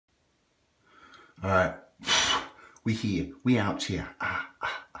All right, we here, we out here.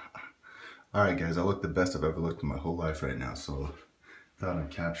 All right, guys, I look the best I've ever looked in my whole life right now, so thought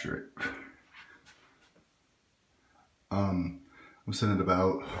I'd capture it. I'm sitting at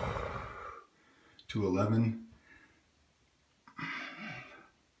about 211,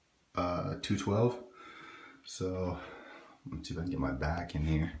 212. So let's see if I can get my back in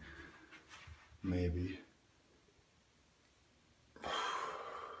here. Maybe.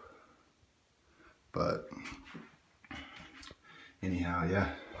 But anyhow, yeah.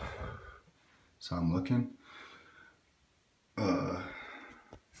 So I'm looking.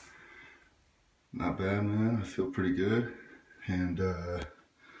 Not bad, man. I feel pretty good. And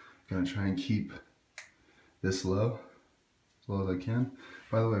gonna try and keep this low as low as I can.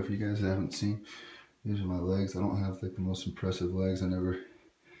 By the way, if you guys haven't seen, these are my legs. I don't have like the most impressive legs. I never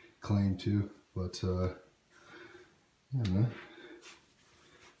claimed to, but yeah, man.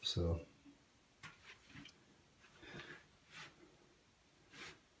 So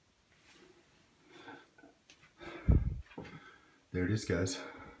there it is, guys.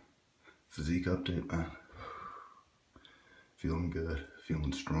 Physique update, man. Feeling good,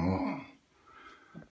 feeling strong.